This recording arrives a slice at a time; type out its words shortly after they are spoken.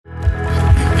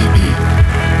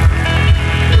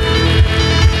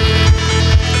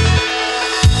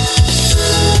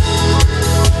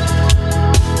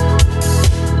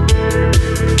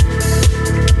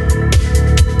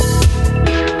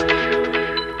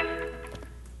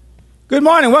Good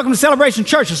morning. Welcome to Celebration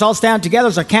Church. Let's all stand together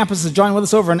as our campuses join with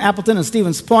us over in Appleton and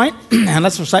Stevens Point. And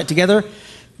let's recite together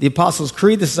the Apostles'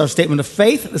 Creed. This is our statement of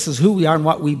faith. This is who we are and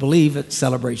what we believe at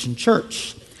Celebration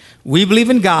Church. We believe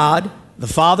in God, the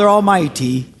Father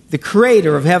Almighty, the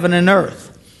creator of heaven and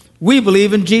earth. We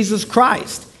believe in Jesus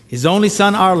Christ, his only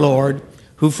Son, our Lord,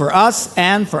 who for us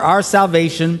and for our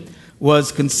salvation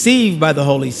was conceived by the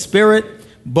Holy Spirit,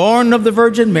 born of the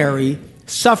Virgin Mary,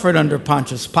 suffered under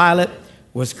Pontius Pilate,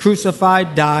 was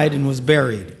crucified, died, and was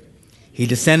buried. He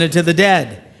descended to the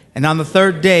dead, and on the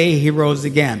third day he rose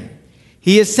again.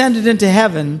 He ascended into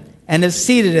heaven and is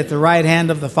seated at the right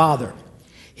hand of the Father.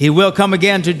 He will come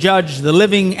again to judge the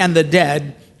living and the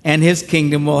dead, and his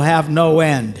kingdom will have no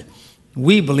end.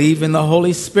 We believe in the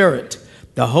Holy Spirit,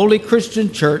 the holy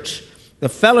Christian church, the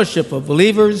fellowship of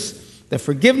believers, the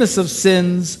forgiveness of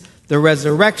sins, the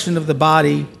resurrection of the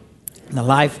body, and the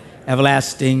life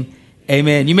everlasting.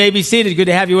 Amen. You may be seated. Good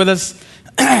to have you with us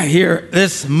here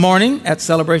this morning at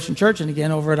Celebration Church and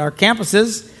again over at our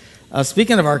campuses.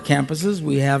 Speaking of our campuses,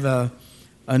 we have a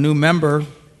new member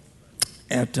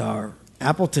at our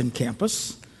Appleton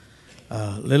campus,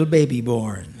 little baby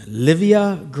born,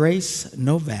 Livia Grace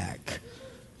Novak,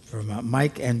 from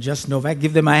Mike and Jess Novak.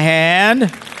 Give them a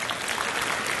hand.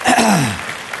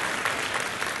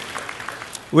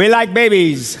 We like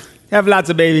babies. Have lots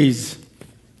of babies.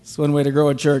 It's one way to grow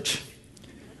a church.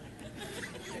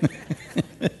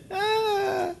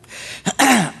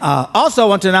 Also, I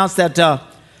want to announce that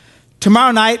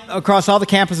tomorrow night, across all the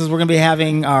campuses, we're going to be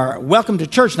having our Welcome to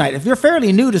Church night. If you're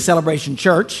fairly new to Celebration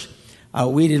Church,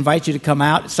 we'd invite you to come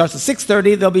out. It starts at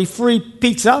 6:30. There'll be free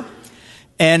pizza.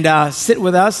 And sit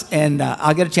with us, and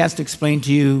I'll get a chance to explain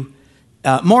to you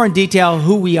more in detail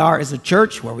who we are as a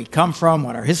church, where we come from,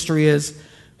 what our history is,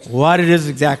 what it is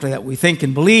exactly that we think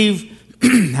and believe,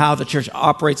 how the church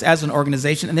operates as an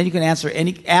organization, and then you can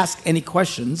ask any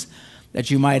questions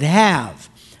that you might have.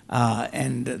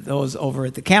 And those over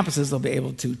at the campuses, they'll be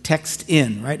able to text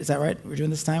in, right? Is that right? We're doing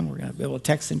this time? We're going to be able to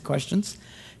text in questions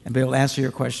and be able to answer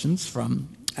your questions from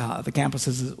the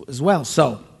campuses as well.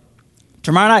 So,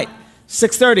 tomorrow night,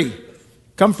 6:30,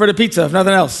 come for the pizza, if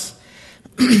nothing else.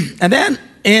 And then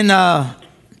in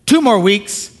 2 more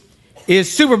weeks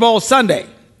is Super Bowl Sunday.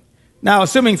 Now,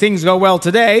 assuming things go well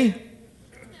today,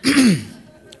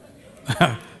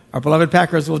 our beloved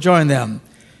Packers will join them.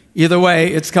 Either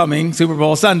way, it's coming, Super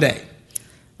Bowl Sunday,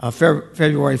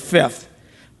 February 5th.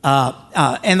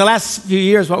 In the last few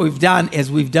years, what we've done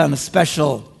is we've done a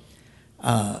special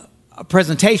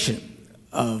presentation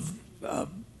of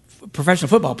professional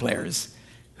football players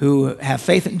who have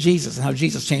faith in Jesus and how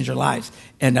Jesus changed their lives.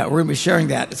 And we're going to be sharing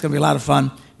that. It's going to be a lot of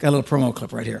fun. Got a little promo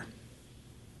clip right here.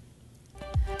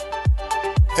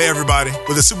 Hey everybody,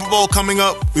 with the Super Bowl coming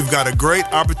up, we've got a great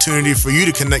opportunity for you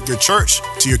to connect your church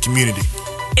to your community.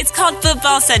 It's called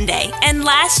Football Sunday, and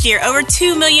last year over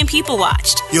 2 million people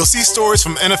watched. You'll see stories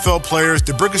from NFL players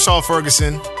DeBrickashaw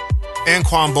Ferguson,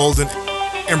 Anquan Bolden,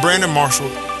 and Brandon Marshall,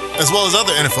 as well as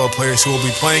other NFL players who will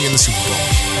be playing in the Super Bowl.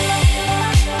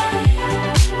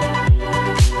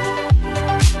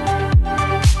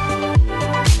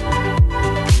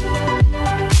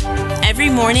 Every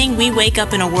morning, we wake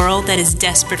up in a world that is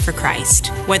desperate for Christ,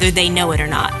 whether they know it or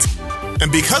not.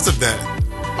 And because of that,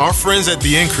 our friends at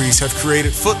The Increase have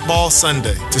created Football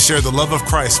Sunday to share the love of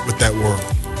Christ with that world.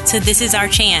 So this is our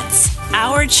chance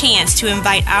to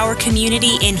invite our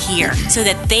community in here so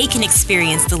that they can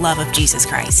experience the love of Jesus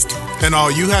Christ. And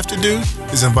all you have to do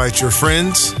is invite your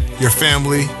friends, your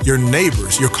family, your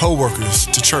neighbors, your coworkers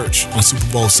to church on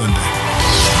Super Bowl Sunday.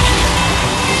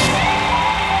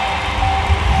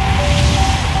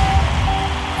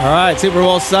 All right, Super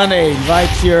Bowl Sunday.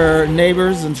 Invite your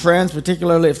neighbors and friends,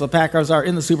 particularly if the Packers are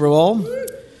in the Super Bowl,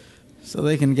 so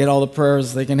they can get all the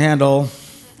prayers they can handle.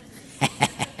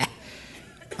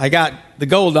 I got the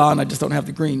gold on, I just don't have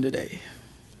the green today.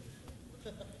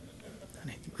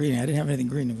 Green, I didn't have anything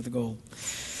green with the gold.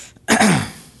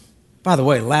 By the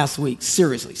way, last week,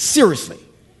 seriously,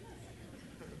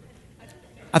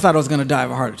 I thought I was going to die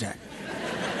of a heart attack.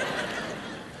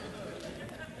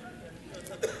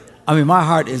 I mean, my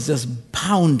heart is just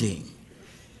pounding.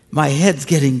 My head's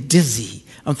getting dizzy.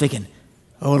 I'm thinking,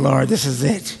 oh, Lord, this is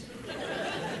it.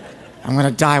 I'm going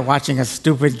to die watching a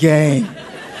stupid game.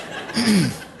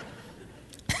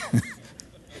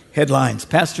 Headlines,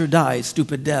 pastor dies,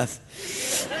 stupid death.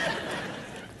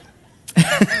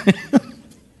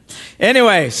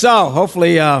 Anyway, so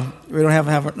hopefully we don't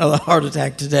have another heart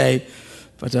attack today,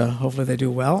 but hopefully they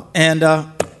do well. And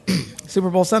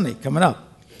Super Bowl Sunday coming up.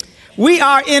 We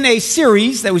are in a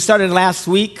series that we started last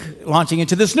week, launching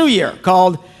into this new year,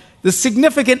 called The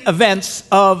Significant Events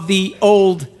of the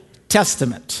Old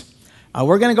Testament.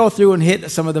 We're going to go through and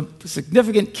hit some of the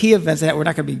significant key events. We're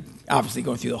not going to be obviously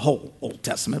going through the whole Old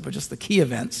Testament, but just the key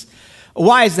events.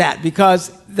 Why is that?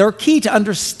 Because they're key to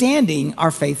understanding our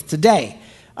faith today.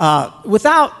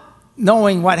 Without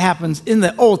knowing what happens in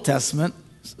the Old Testament,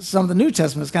 some of the New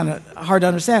Testament is kind of hard to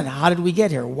understand. How did we get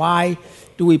here? Why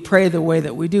do we pray the way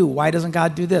that we do? Why doesn't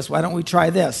God do this? Why don't we try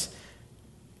this?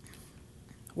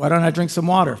 Why don't I drink some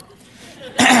water?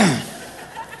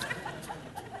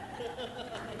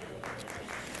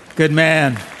 Good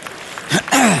man.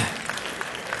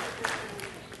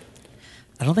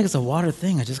 I don't think it's a water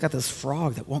thing. I just got this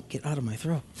frog that won't get out of my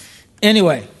throat.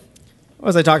 Anyway, what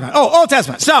was I talking about? Oh, Old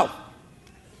Testament. So,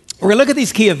 we're going to look at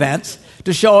these key events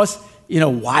to show us,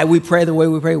 why we pray the way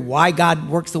we pray, why God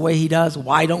works the way he does,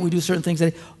 why don't we do certain things,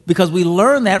 because we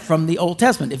learn that from the Old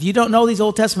Testament. If you don't know these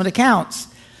Old Testament accounts,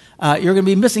 you're going to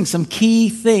be missing some key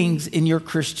things in your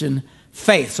Christian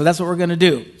faith. So that's what we're going to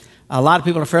do. A lot of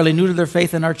people are fairly new to their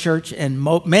faith in our church, and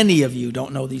many of you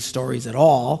don't know these stories at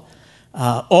all.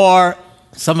 Or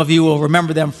some of you will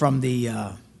remember them from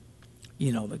the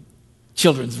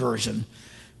children's version,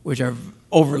 which are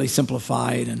overly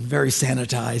simplified and very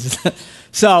sanitized.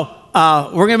 So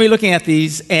we're going to be looking at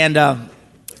these and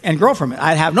grow from it.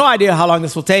 I have no idea how long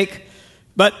this will take,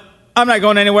 but I'm not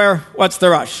going anywhere. What's the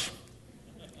rush?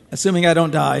 Assuming I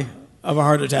don't die of a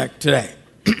heart attack today.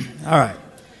 All right.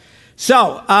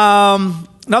 So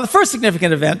now the first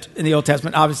significant event in the Old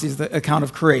Testament, obviously, is the account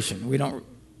of creation. We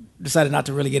decided not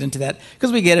to really get into that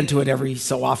because we get into it every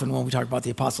so often when we talk about the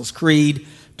Apostles' Creed,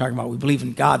 talking about we believe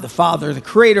in God the Father, the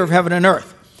creator of heaven and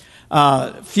earth.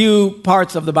 Few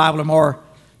parts of the Bible are more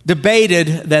debated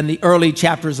than the early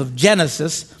chapters of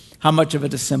Genesis. How much of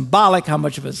it is symbolic, how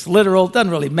much of it is literal,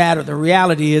 doesn't really matter. The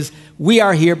reality is we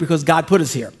are here because God put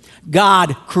us here.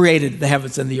 God created the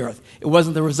heavens and the earth. It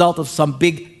wasn't the result of some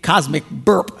big cosmic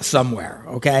burp somewhere,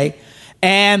 okay?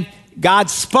 And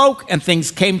God spoke and things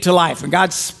came to life. And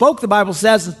God spoke, the Bible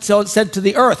says, so it said to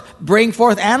the earth, bring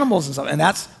forth animals and stuff. And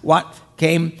that's what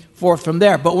came forth from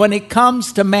there. But when it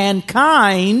comes to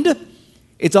mankind,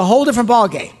 it's a whole different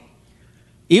ballgame.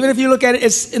 Even if you look at it,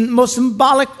 it's in the most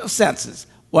symbolic of senses.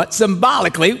 What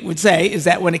symbolically would say is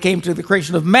that when it came to the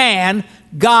creation of man,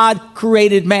 God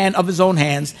created man of his own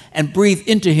hands and breathed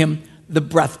into him the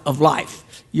breath of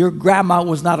life. Your grandma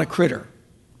was not a critter.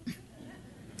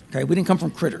 Okay, we didn't come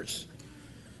from critters.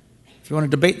 If you want to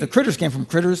debate the critters came from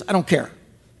critters, I don't care.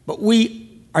 But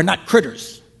we are not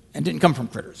critters and didn't come from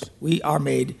critters. We are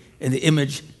made in the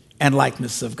image and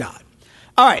likeness of God.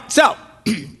 All right, so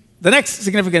the next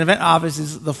significant event, obviously,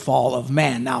 is the fall of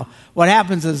man. Now, what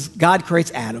happens is God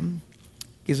creates Adam,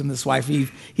 gives him this wife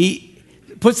Eve. He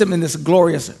puts them in this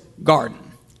glorious garden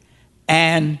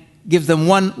and gives them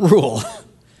one rule.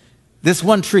 This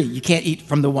one tree, you can't eat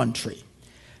from the one tree.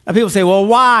 Now, people say, well,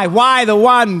 why? Why the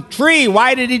one tree?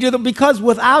 Why did he do that? Because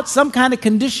without some kind of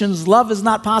conditions, love is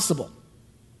not possible.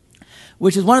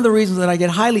 Which is one of the reasons that I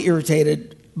get highly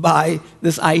irritated by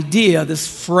this idea,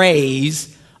 this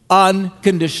phrase,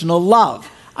 unconditional love.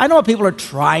 I know what people are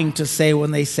trying to say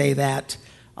when they say that,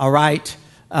 all right?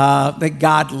 That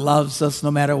God loves us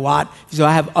no matter what. So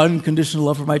I have unconditional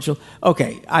love for my children.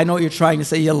 Okay, I know what you're trying to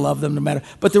say. You love them no matter.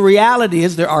 But the reality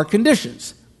is there are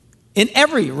conditions in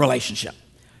every relationship.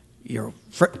 Your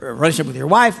relationship with your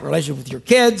wife, relationship with your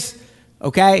kids,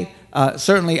 okay?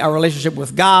 Certainly our relationship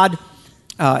with God.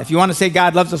 If you want to say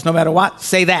God loves us no matter what,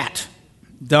 say that.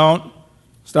 Don't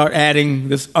start adding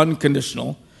this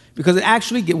unconditional. Because it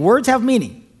actually, words have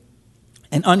meaning.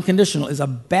 And unconditional is a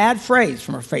bad phrase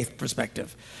from a faith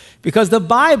perspective. Because the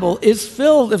Bible is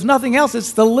filled, if nothing else,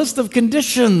 it's the list of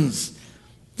conditions.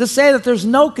 To say that there's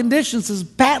no conditions is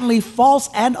patently false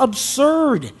and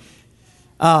absurd.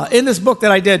 In this book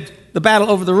that I did, The Battle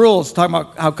Over the Rules, talking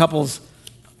about how couples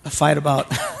fight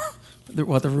about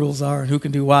what the rules are and who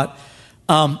can do what,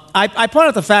 I point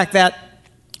out the fact that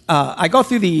I go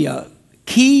through the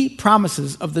key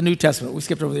promises of the New Testament. We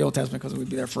skipped over the Old Testament because we'd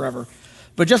be there forever.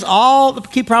 But just all the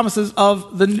key promises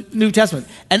of the New Testament.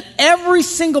 And every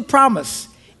single promise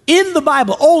in the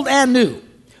Bible, old and new,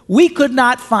 we could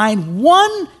not find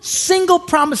one single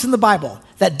promise in the Bible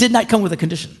that did not come with a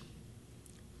condition.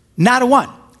 Not a one.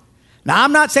 Now,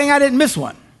 I'm not saying I didn't miss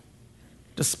one,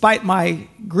 despite my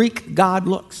Greek God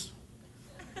looks.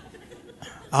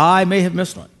 I may have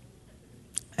missed one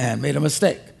and made a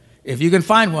mistake. If you can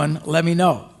find one, let me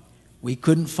know. We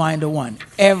couldn't find a one.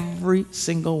 Every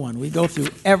single one. We go through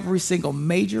every single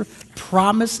major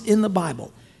promise in the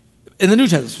Bible, in the New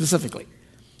Testament specifically.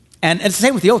 And it's the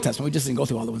same with the Old Testament. We just didn't go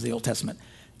through all the ones in the Old Testament.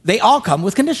 They all come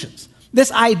with conditions.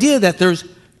 This idea that there's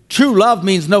true love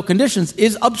means no conditions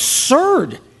is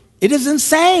absurd. It is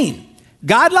insane.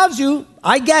 God loves you.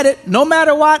 I get it. No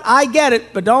matter what, I get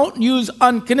it. But don't use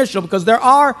unconditional, because there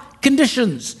are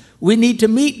conditions. We need to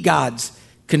meet God's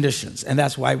conditions. And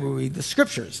that's why we read the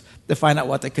scriptures, to find out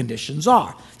what the conditions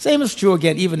are. Same is true,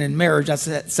 again, even in marriage. That's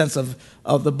the sense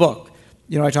of the book.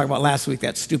 You know, I talked about last week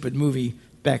that stupid movie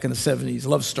back in the 70s,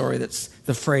 Love Story, that's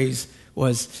the phrase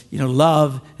was,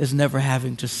 love is never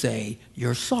having to say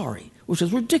you're sorry, which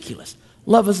is ridiculous.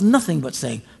 Love is nothing but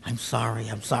saying, I'm sorry,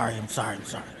 I'm sorry, I'm sorry, I'm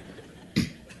sorry.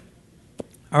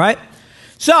 All right?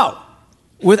 So,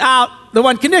 without the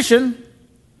one condition,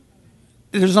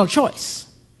 there's no choice.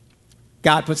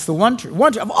 God puts the one tree,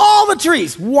 of all the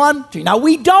trees, one tree. Now,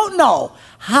 we don't know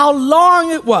how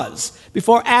long it was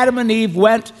before Adam and Eve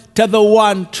went to the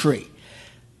one tree.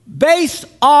 Based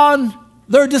on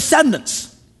their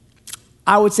descendants,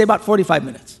 I would say about 45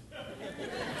 minutes.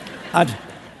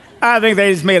 I think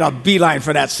they just made a beeline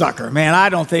for that sucker, man. I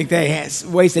don't think they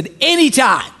wasted any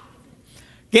time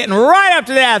getting right up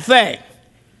to that thing.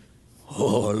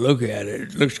 Oh, look at it.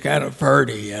 It looks kind of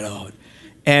pretty,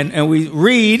 And we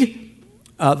read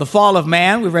the fall of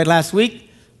man. We read last week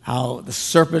how the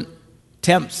serpent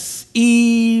tempts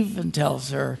Eve and tells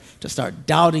her to start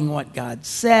doubting what God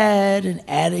said and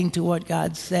adding to what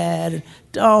God said. And,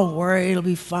 don't worry, it'll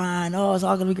be fine. Oh, it's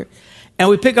all going to be great. And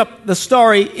we pick up the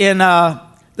story in the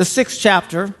third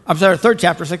chapter,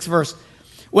 6th verse.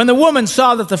 When the woman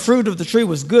saw that the fruit of the tree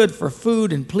was good for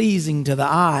food and pleasing to the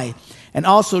eye, and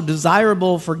also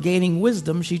desirable for gaining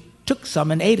wisdom, she took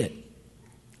some and ate it,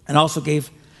 and also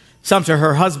gave some to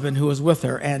her husband who was with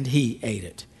her, and he ate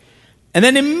it. And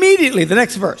then immediately, the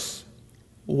next verse,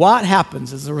 what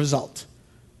happens as a result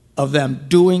of them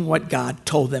doing what God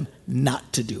told them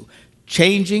not to do?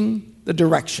 Changing the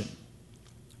direction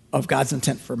of God's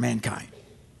intent for mankind.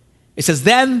 It says,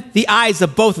 then the eyes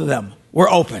of both of them were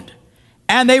opened,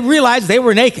 and they realized they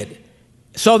were naked.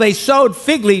 So they sewed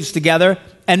fig leaves together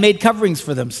and made coverings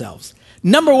for themselves.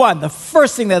 Number one, the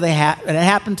first thing that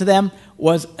happened to them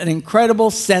was an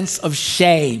incredible sense of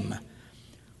shame.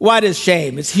 What is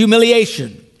shame? It's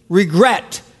humiliation,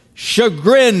 regret,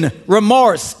 chagrin,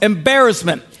 remorse,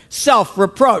 embarrassment,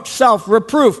 self-reproach,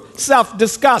 self-reproof,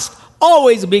 self-disgust,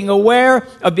 always being aware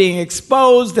of being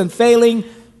exposed and failing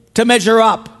to measure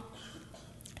up.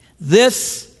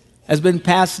 This has been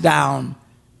passed down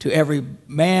to every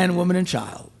man, woman, and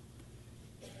child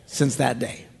since that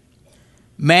day.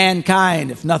 Mankind,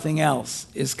 if nothing else,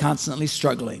 is constantly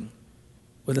struggling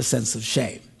with a sense of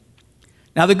shame.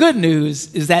 Now, the good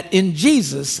news is that in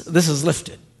Jesus, this is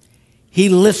lifted. He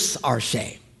lifts our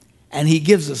shame, and he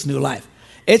gives us new life.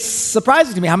 It's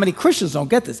surprising to me how many Christians don't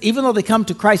get this. Even though they come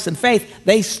to Christ in faith,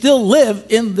 they still live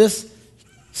in this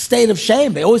state of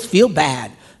shame. They always feel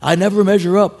bad. I never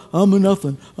measure up. I'm a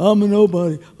nothing. I'm a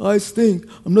nobody. I stink.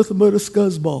 I'm nothing but a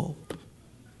scuzzball.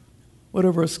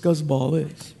 Whatever a scuzzball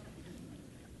is.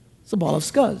 It's a ball of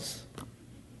scuzz.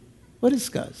 What is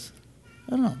scuzz?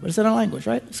 I don't know, but it's in our language,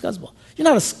 right? A scuzzball. You're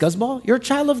not a scuzzball. You're a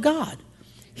child of God.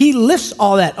 He lifts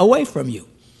all that away from you.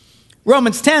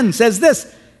 Romans 10 says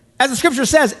this, as the scripture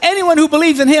says, anyone who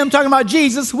believes in him, talking about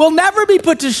Jesus, will never be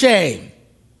put to shame.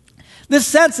 This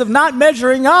sense of not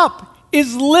measuring up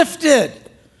is lifted.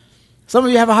 Some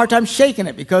of you have a hard time shaking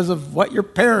it because of what your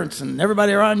parents and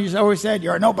everybody around you always said,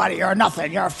 you're a nobody, you're a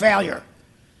nothing, you're a failure.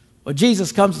 Well,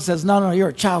 Jesus comes and says, no, you're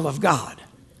a child of God.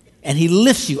 And he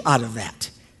lifts you out of that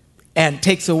and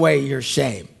takes away your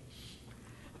shame.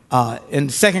 In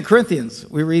 2 Corinthians,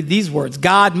 we read these words,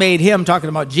 God made him, talking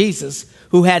about Jesus,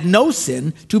 who had no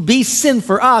sin, to be sin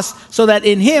for us, so that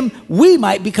in him we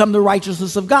might become the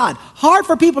righteousness of God. Hard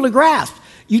for people to grasp.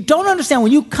 You don't understand.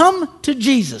 When you come to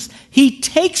Jesus, he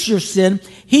takes your sin,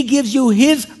 he gives you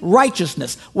his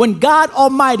righteousness. When God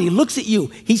Almighty looks at you,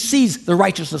 he sees the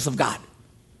righteousness of God.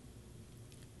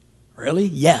 Really?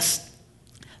 Yes.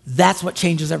 That's what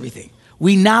changes everything.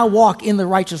 We now walk in the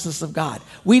righteousness of God.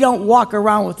 We don't walk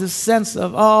around with this sense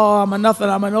of, oh, I'm a nothing,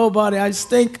 I'm a nobody, I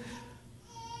stink.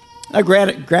 Now,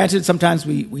 granted, sometimes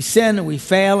we sin and we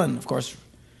fail, and of course,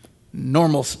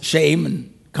 normal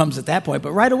shame comes at that point.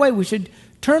 But right away, we should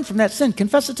turn from that sin,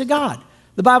 confess it to God.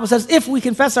 The Bible says, if we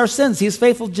confess our sins, he is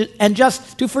faithful and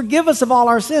just to forgive us of all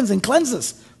our sins and cleanse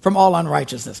us from all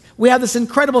unrighteousness. We have this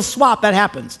incredible swap that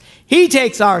happens. He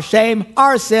takes our shame,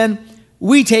 our sin,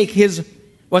 we take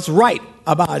what's right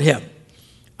about him.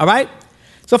 All right?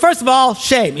 So first of all,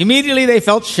 shame. Immediately they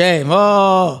felt shame.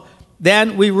 Oh.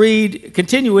 Then we read,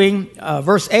 continuing,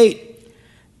 verse 8.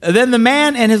 Then the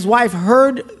man and his wife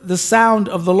heard the sound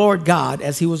of the Lord God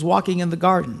as he was walking in the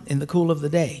garden in the cool of the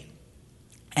day.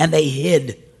 And they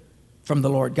hid from the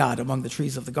Lord God among the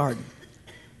trees of the garden.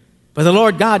 But the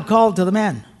Lord God called to the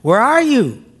man, where are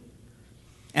you?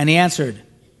 And he answered,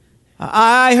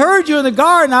 I heard you in the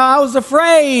garden. I was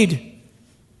afraid,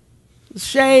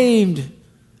 ashamed,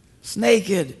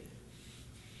 naked.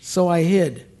 So I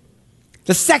hid.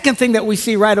 The second thing that we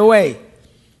see right away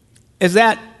is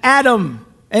that Adam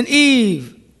and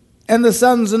Eve and the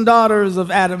sons and daughters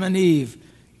of Adam and Eve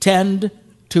tend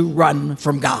to run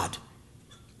from God.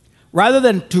 Rather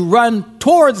than to run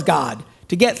towards God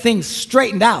to get things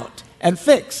straightened out and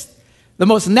fixed, the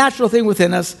most natural thing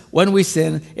within us when we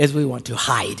sin is we want to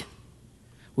hide.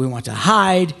 We want to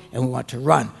hide and we want to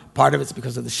run. Part of it's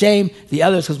because of the shame. The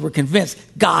other is because we're convinced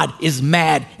God is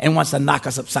mad and wants to knock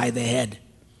us upside the head.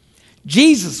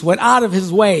 Jesus went out of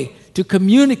his way to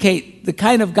communicate the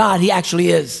kind of God he actually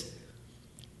is.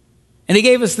 And he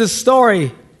gave us this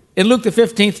story in Luke the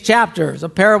 15th chapter. It's a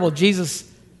parable. Jesus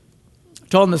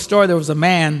told him the story. There was a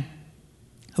man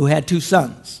who had two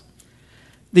sons.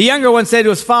 The younger one said to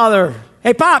his father,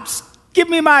 "Hey, Pops, give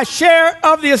me my share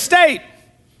of the estate."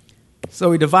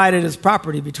 So he divided his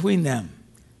property between them.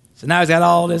 So now he's got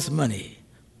all this money.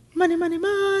 Money, money,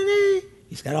 money.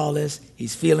 He's got all this.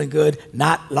 He's feeling good.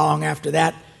 Not long after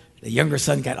that, the younger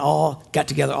son got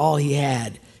together all he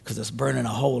had because it was burning a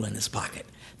hole in his pocket.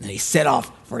 And then he set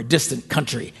off for a distant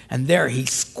country. And there he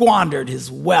squandered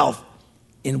his wealth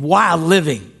in wild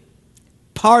living,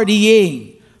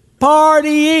 partying.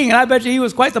 And I bet you he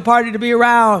was quite the party to be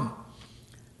around.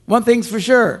 One thing's for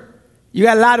sure. You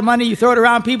got a lot of money, you throw it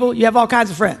around people, you have all kinds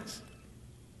of friends.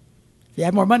 If you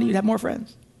had more money, you'd have more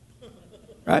friends.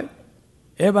 Right?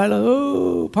 Everybody,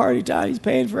 oh, party time, he's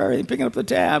paying for everything, picking up the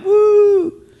tab,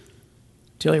 woo!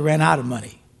 Till he ran out of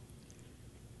money.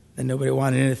 Then nobody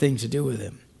wanted anything to do with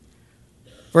him.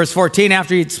 Verse 14,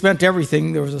 after he'd spent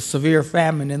everything, there was a severe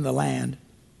famine in the land,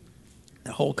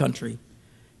 the whole country.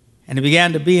 And he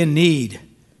began to be in need.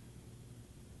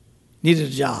 Needed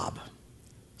a job.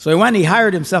 So he went and he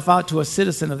hired himself out to a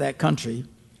citizen of that country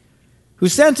who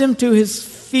sent him to his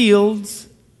fields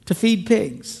to feed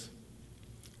pigs.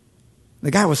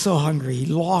 The guy was so hungry, he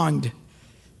longed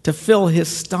to fill his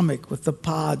stomach with the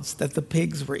pods that the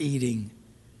pigs were eating.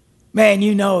 Man,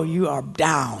 you know you are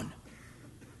down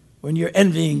when you're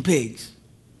envying pigs.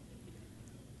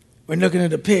 When looking at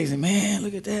the pigs and, man,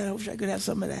 look at that, I wish I could have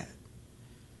some of that.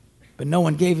 But no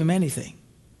one gave him anything.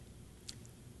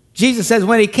 Jesus says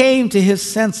when he came to his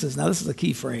senses, now this is a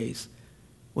key phrase,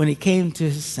 when he came to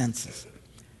his senses.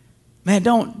 Man,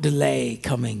 don't delay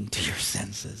coming to your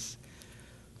senses.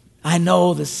 I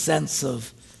know the sense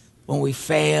of when we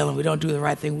fail and we don't do the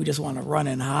right thing, we just want to run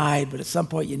and hide, but at some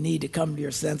point you need to come to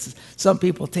your senses. Some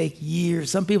people take years,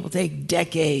 some people take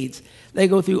decades. They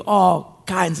go through all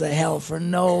kinds of hell for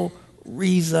no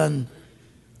reason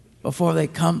before they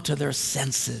come to their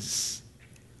senses.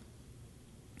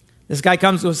 This guy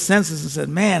comes to his senses and said,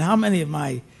 man, how many of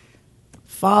my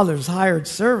father's hired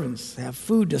servants have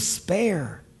food to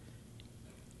spare?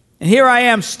 And here I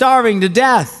am starving to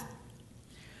death.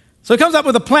 So he comes up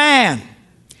with a plan.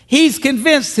 He's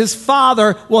convinced his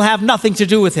father will have nothing to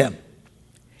do with him.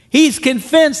 He's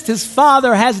convinced his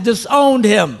father has disowned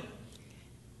him.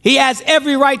 He has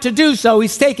every right to do so.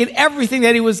 He's taken everything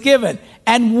that he was given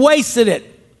and wasted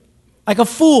it like a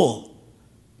fool.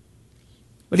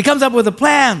 But he comes up with a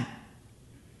plan.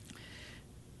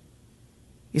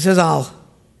 He says, I'll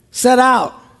set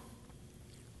out,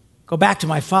 go back to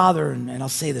my father, and I'll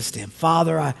say this to him.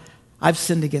 Father, I've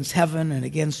sinned against heaven and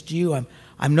against you.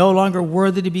 I'm no longer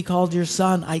worthy to be called your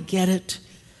son. I get it.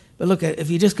 But look, if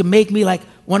you just could make me like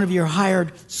one of your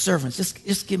hired servants,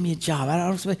 just give me a job.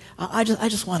 I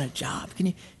just want a job.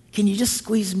 Can you just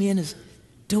squeeze me in as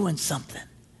doing something?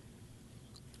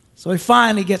 So he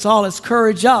finally gets all his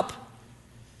courage up.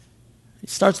 He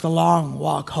starts the long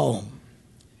walk home,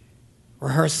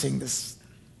 rehearsing this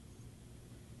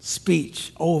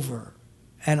speech over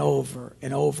and over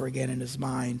and over again in his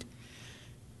mind.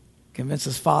 Convinced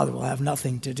his father will have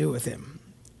nothing to do with him.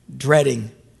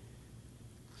 Dreading.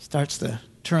 Starts to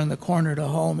turn the corner to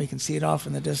home. He can see it off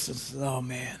in the distance. Oh,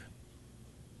 man.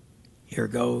 Here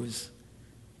goes.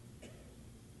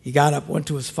 He got up, went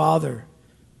to his father.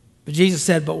 But Jesus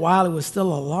said, but while he was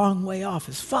still a long way off,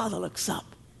 his father looks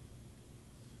up.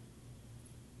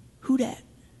 Who that?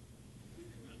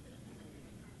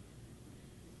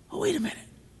 Oh, wait a minute.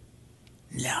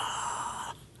 No.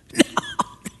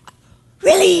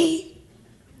 Really?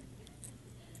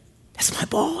 That's my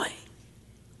boy.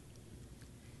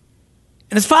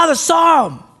 And his father saw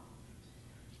him.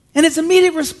 And his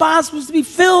immediate response was to be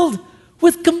filled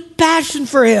with compassion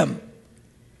for him.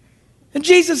 And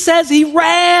Jesus says he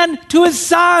ran to his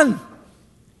son.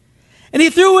 And he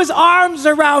threw his arms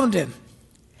around him.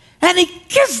 And he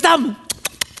kissed him.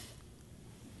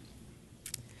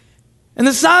 And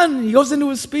the son, he goes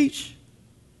into his speech.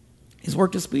 He's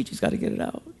worked his speech. He's got to get it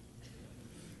out.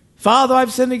 Father,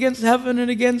 I've sinned against heaven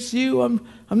and against you. I'm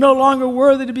no longer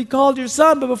worthy to be called your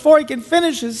son. But before he can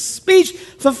finish his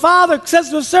speech, the father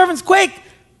says to his servants, quick,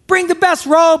 bring the best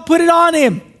robe, put it on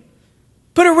him.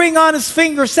 Put a ring on his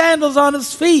finger, sandals on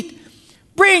his feet.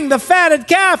 Bring the fatted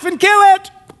calf and kill it.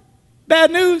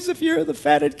 Bad news if you're the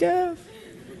fatted calf.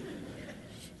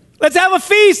 Let's have a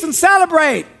feast and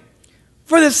celebrate.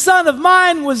 For this son of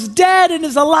mine was dead and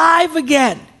is alive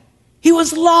again. He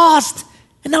was lost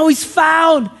and now he's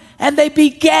found. And they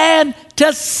began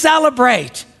to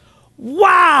celebrate.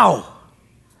 Wow!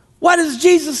 What is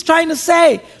Jesus trying to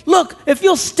say? Look, if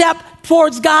you'll step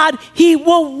towards God, he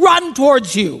will run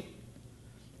towards you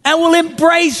and will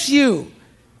embrace you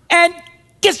and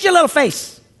kiss your little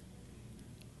face.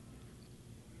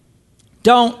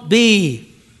 Don't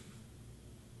be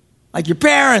like your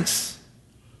parents.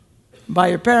 By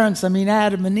your parents, I mean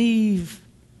Adam and Eve,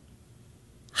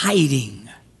 hiding.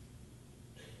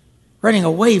 Running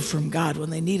away from God when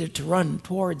they needed to run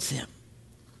towards him.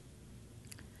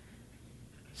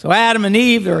 So Adam and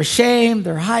Eve, they're ashamed,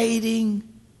 they're hiding.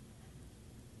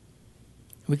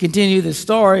 We continue this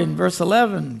story in verse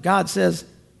 11. God says,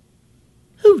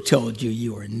 who told you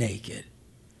you were naked?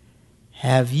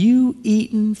 Have you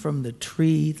eaten from the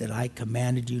tree that I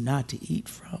commanded you not to eat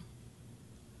from?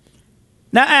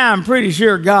 Now, I'm pretty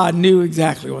sure God knew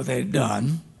exactly what they'd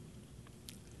done,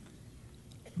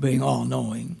 being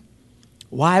all-knowing.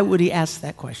 Why would he ask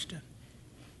that question?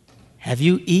 Have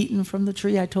you eaten from the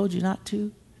tree I told you not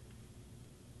to?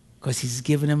 Because he's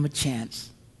given him a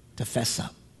chance to fess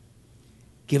up.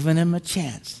 Given him a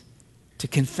chance to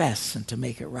confess and to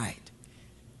make it right.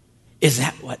 Is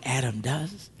that what Adam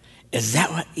does? Is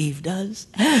that what Eve does?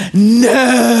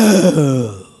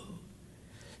 No!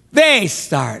 They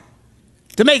start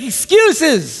to make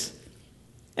excuses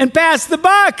and pass the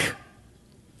buck.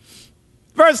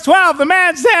 Verse 12, the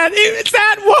man said, it's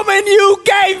that woman you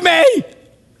gave me.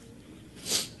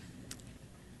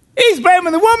 He's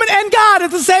blaming the woman and God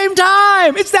at the same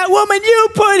time. It's that woman you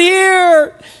put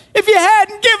here. If you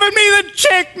hadn't given me the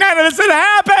chick, none of this had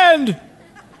happened.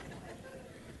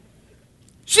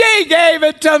 She gave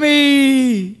it to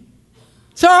me.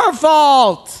 It's her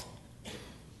fault.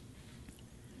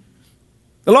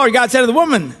 The Lord God said to the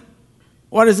woman,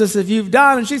 what is this that you've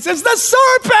done? And she says, the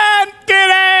serpent did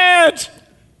it.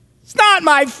 It's not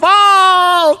my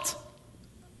fault.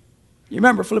 You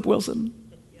remember Flip Wilson?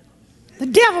 The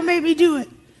devil made me do it.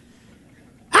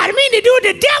 I didn't mean to do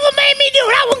it. The devil made me do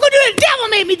it. I wasn't going to do it. The devil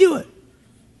made me do it.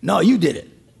 No, you did it.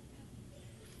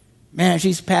 Man,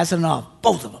 she's passing it off,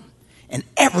 both of them. And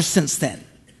ever since then,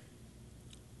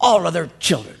 all of their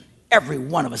children, every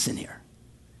one of us in here,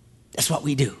 that's what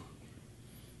we do.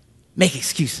 Make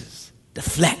excuses,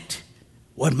 deflect.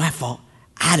 Wasn't my fault.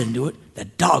 I didn't do it. The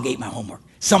dog ate my homework.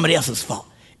 Somebody else's fault.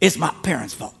 It's my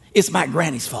parents' fault. It's my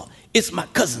granny's fault. It's my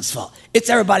cousin's fault. It's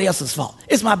everybody else's fault.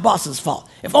 It's my boss's fault.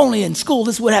 If only in school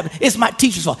this would happen. It's my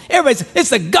teacher's fault. It's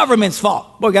the government's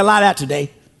fault. Boy, we got a lot of that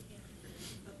today.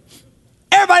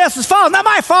 Everybody else's fault, not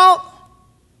my fault.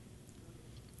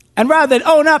 And rather than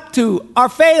own up to our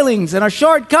failings and our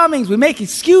shortcomings, we make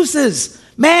excuses.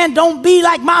 Man, don't be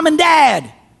like mom and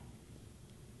dad.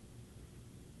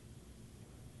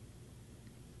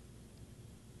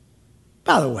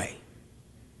 By the way,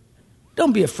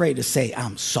 don't be afraid to say,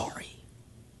 I'm sorry.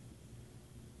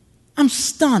 I'm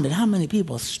stunned at how many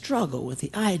people struggle with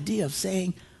the idea of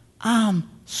saying, I'm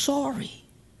sorry.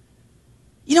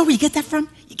 You know where you get that from?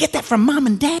 You get that from mom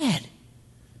and dad.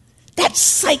 That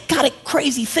psychotic,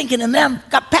 crazy thinking in them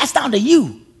got passed down to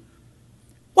you.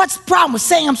 What's the problem with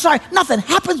saying I'm sorry? Nothing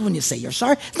happens when you say you're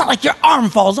sorry. It's not like your arm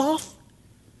falls off.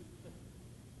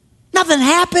 Nothing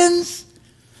happens.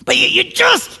 But you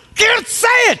just can't say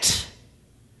it.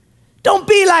 Don't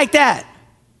be like that.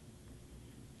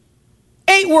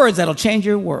 8 words that'll change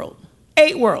your world.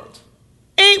 8 words.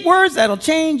 8 words that'll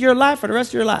change your life for the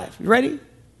rest of your life. You ready?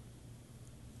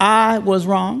 I was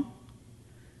wrong.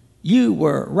 You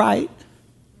were right.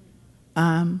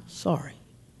 I'm sorry.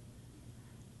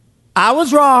 I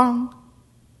was wrong.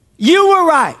 You were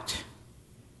right.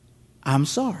 I'm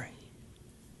sorry.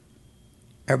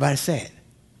 Everybody say it.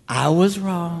 I was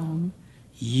wrong.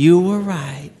 You were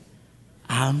right.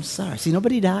 I'm sorry. See,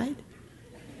 nobody died.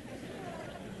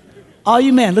 All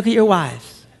you men, look at your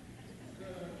wives.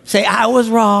 Say, I was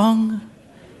wrong.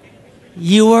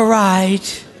 You were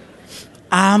right.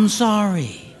 I'm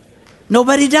sorry.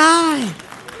 Nobody died.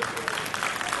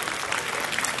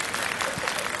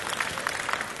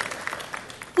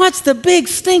 What's the big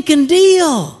stinking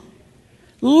deal?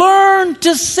 Learn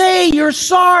to say you're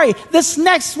sorry. This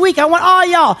next week, I want all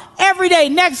y'all, every day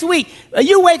next week,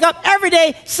 you wake up every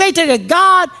day, say to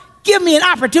God, give me an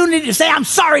opportunity to say I'm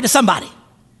sorry to somebody.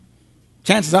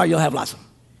 Chances are you'll have lots of them.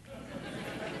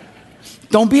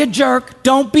 Don't be a jerk.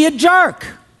 Don't be a jerk.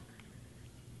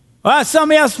 Well, it's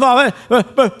somebody else's fault.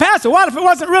 But Pastor, what if it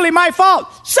wasn't really my fault?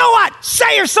 So what?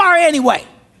 Say you're sorry anyway.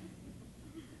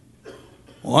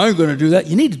 Well, I ain't going to do that.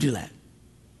 You need to do that.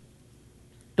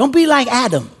 Don't be like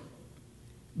Adam.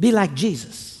 Be like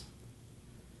Jesus.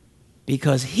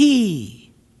 Because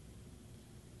he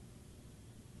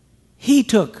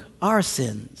took our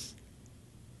sins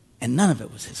and none of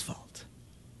it was his fault.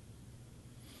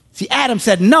 See, Adam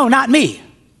said, no, not me.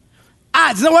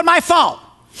 It's not my fault.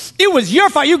 It was your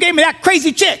fault. You gave me that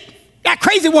crazy chick, that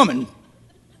crazy woman.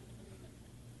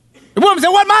 The woman said,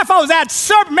 what my fault was that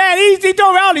serpent, man. He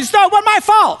told me all these stuff. What my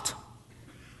fault?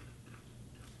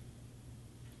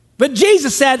 But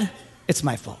Jesus said, it's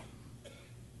my fault.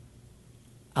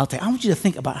 I want you to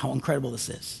think about how incredible this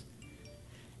is.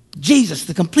 Jesus,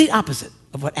 the complete opposite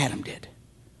of what Adam did.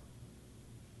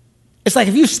 It's like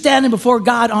if you're standing before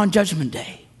God on Judgment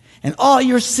Day and all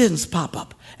your sins pop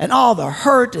up and all the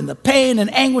hurt and the pain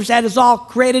and anguish that is all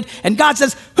created, and God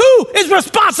says, who is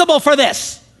responsible for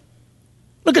this?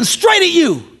 Looking straight at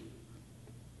you.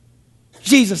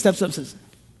 Jesus steps up and says,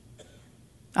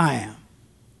 I am.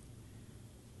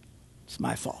 It's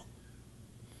my fault.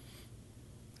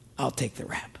 I'll take the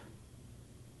rap.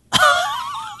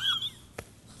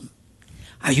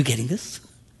 Are you getting this?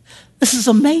 This is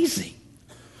amazing.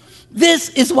 This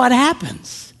is what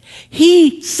happens.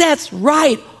 He sets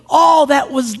right all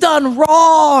that was done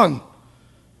wrong.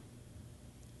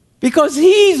 Because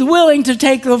he's willing to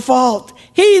take the fault.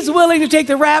 He's willing to take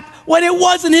the rap when it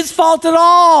wasn't his fault at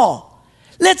all.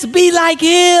 Let's be like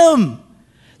him.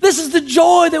 This is the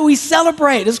joy that we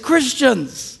celebrate as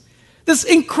Christians. This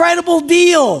incredible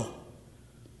deal.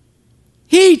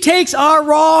 He takes our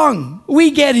wrong.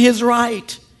 We get his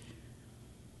right.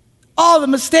 All the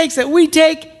mistakes that we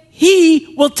take,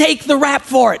 he will take the rap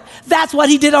for it. That's what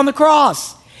he did on the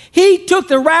cross. He took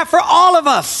the rap for all of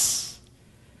us.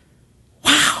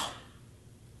 Wow.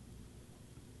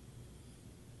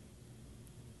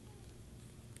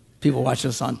 People watch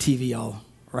us on TV all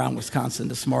around Wisconsin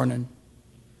this morning.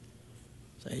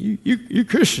 Say, you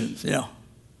Christians, you know,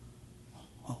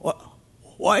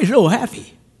 why are you so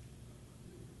happy?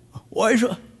 Why is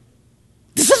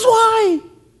this is why.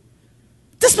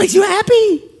 This makes you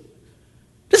happy.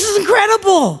 This is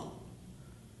incredible.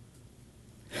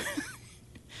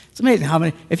 It's amazing how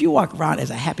many, if you walk around as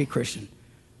a happy Christian,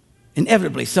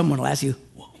 inevitably someone will ask you,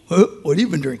 what have you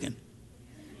been drinking?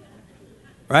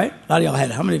 Right? A lot of y'all had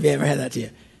it. How many of you ever had that to you?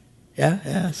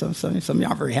 Yeah. Some of y'all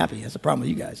aren't very happy. That's the problem with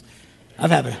you guys. I've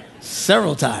had it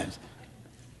several times.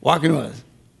 Walking with us.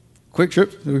 Quick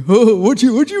trip. Oh, what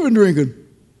you been drinking?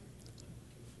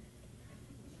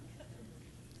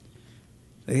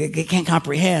 They can't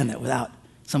comprehend that without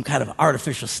some kind of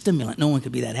artificial stimulant, no one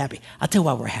could be that happy. I'll tell you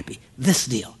why we're happy. This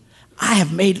deal. I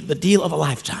have made the deal of a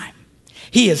lifetime.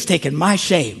 He has taken my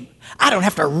shame. I don't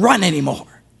have to run anymore.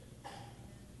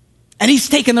 And he's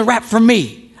taken the rap from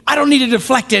me. I don't need to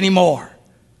deflect anymore.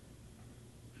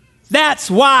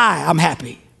 That's why I'm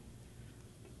happy.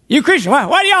 You Christian,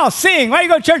 why do y'all sing? Why do you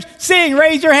go to church? Sing,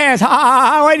 raise your hands.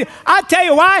 I'll tell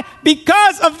you why.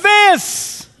 Because of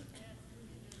this.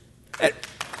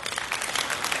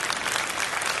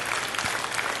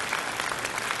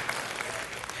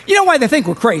 You know why they think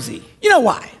we're crazy? You know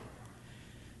why?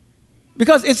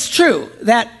 Because it's true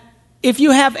that if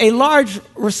you have a large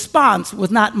response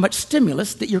with not much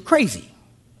stimulus, that you're crazy.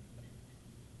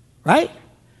 Right?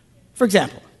 For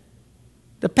example,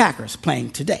 the Packers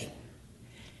playing today.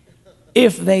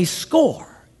 If they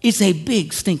score, it's a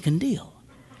big stinking deal.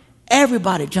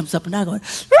 Everybody jumps up and down going,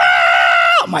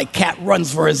 ah! My cat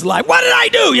runs for his life. What did I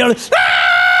do? You know,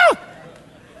 ah!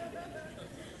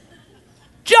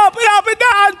 Jumping up and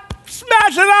down,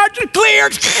 smashing out,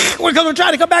 cleared. We're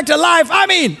trying to come back to life. I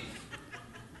mean,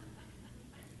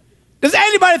 does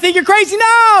anybody think you're crazy?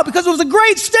 No, because it was a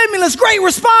great stimulus, great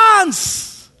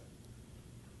response.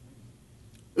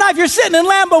 Now, if you're sitting in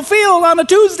Lambeau Field on a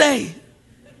Tuesday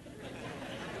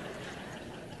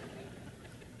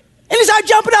and you start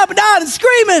jumping up and down and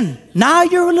screaming, now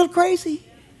you're a little crazy.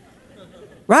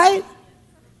 Right?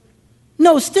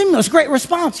 No stimulus, great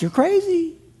response. You're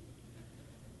crazy.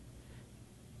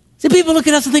 See, people look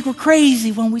at us and think we're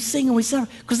crazy when we sing and we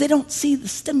celebrate because they don't see the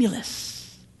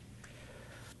stimulus.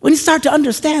 When you start to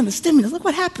understand the stimulus, look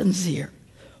what happens here.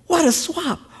 What a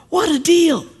swap. What a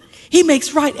deal. He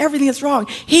makes right everything that's wrong.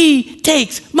 He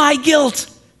takes my guilt.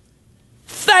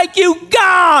 Thank you,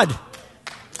 God.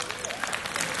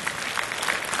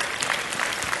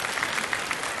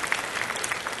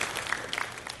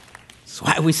 That's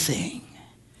why we sing.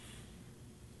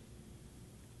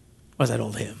 What's that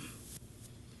old hymn?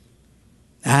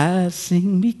 I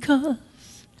sing because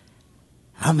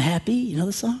I'm happy. You know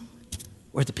the song?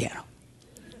 Where's the piano?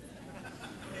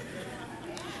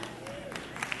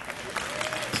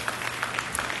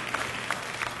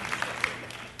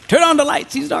 Turn on the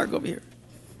lights. It's dark over here.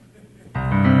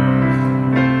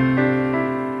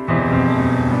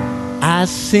 I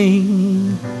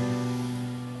sing.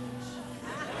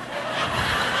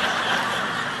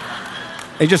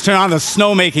 They just turned on the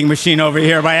snowmaking machine over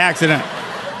here by accident.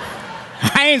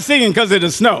 I ain't singing because of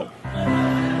the snow.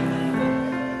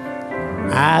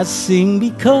 I sing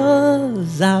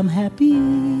because I'm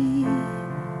happy.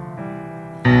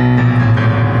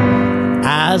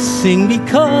 I sing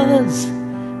because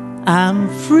I'm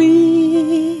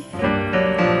free.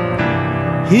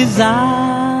 His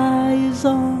eyes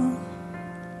on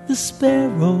the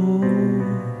sparrow,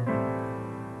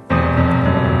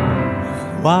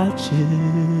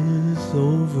 watches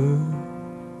over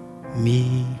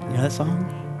me. You know that song?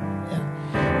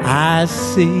 Yeah. I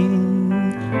sing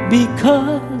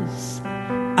because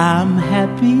I'm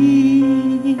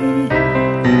happy.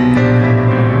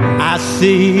 I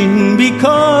sing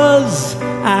because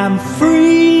I'm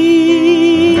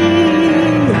free.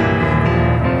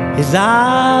 His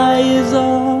eye is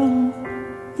on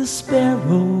the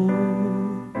sparrow,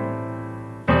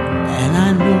 and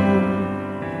I know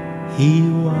he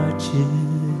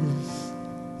watches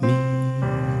me.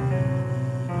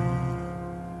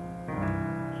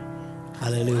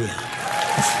 Hallelujah.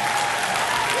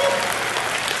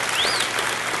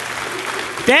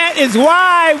 That is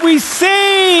why we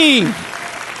sing.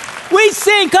 We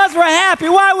sing because we're happy.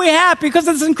 Why are we happy? Because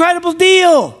it's an incredible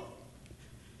deal.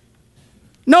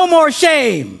 No more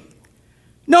shame.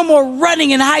 No more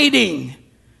running and hiding.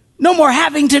 No more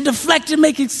having to deflect and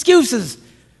make excuses.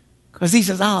 Because he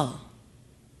says, I'll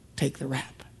take the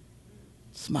rap.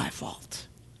 It's my fault.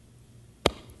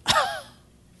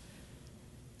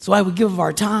 That's why we give of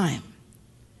our time,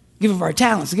 give of our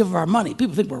talents, give of our money.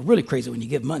 People think we're really crazy when you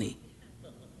give money.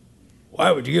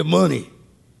 Why would you give money?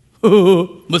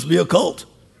 Must be a cult.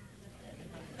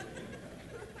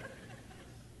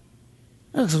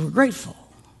 Because we're grateful.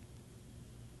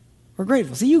 We're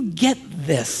grateful. So you get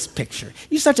this picture.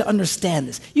 You start to understand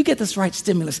this. You get this right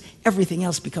stimulus. Everything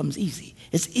else becomes easy.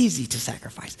 It's easy to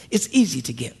sacrifice. It's easy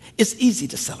to give. It's easy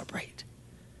to celebrate.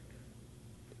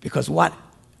 Because what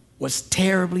was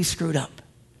terribly screwed up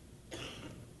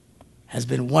has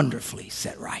been wonderfully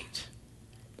set right.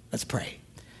 Let's pray.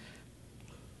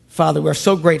 Father, we're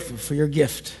so grateful for your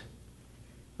gift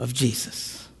of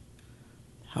Jesus.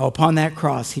 How upon that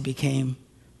cross he became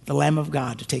the Lamb of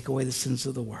God to take away the sins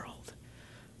of the world.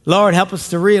 Lord, help us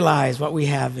to realize what we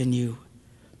have in you.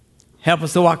 Help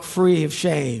us to walk free of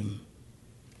shame,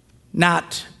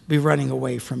 not be running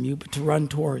away from you, but to run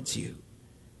towards you.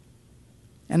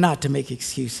 And not to make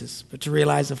excuses, but to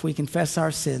realize if we confess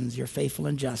our sins, you're faithful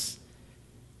and just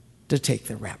to take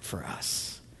the rap for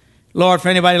us. Lord, for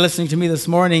anybody listening to me this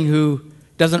morning who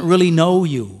doesn't really know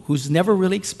you, who's never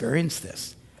really experienced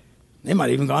this, they might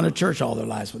have even gone to church all their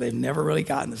lives, but they've never really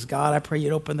gotten this. God, I pray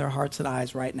you'd open their hearts and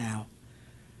eyes right now,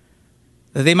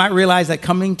 that they might realize that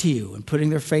coming to you and putting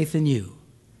their faith in you,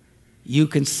 you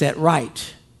can set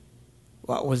right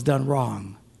what was done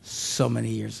wrong so many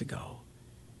years ago.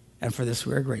 And for this,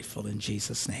 we're grateful in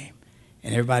Jesus' name.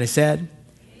 And everybody said,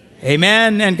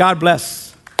 Amen, and God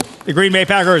bless the Green Bay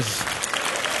Packers.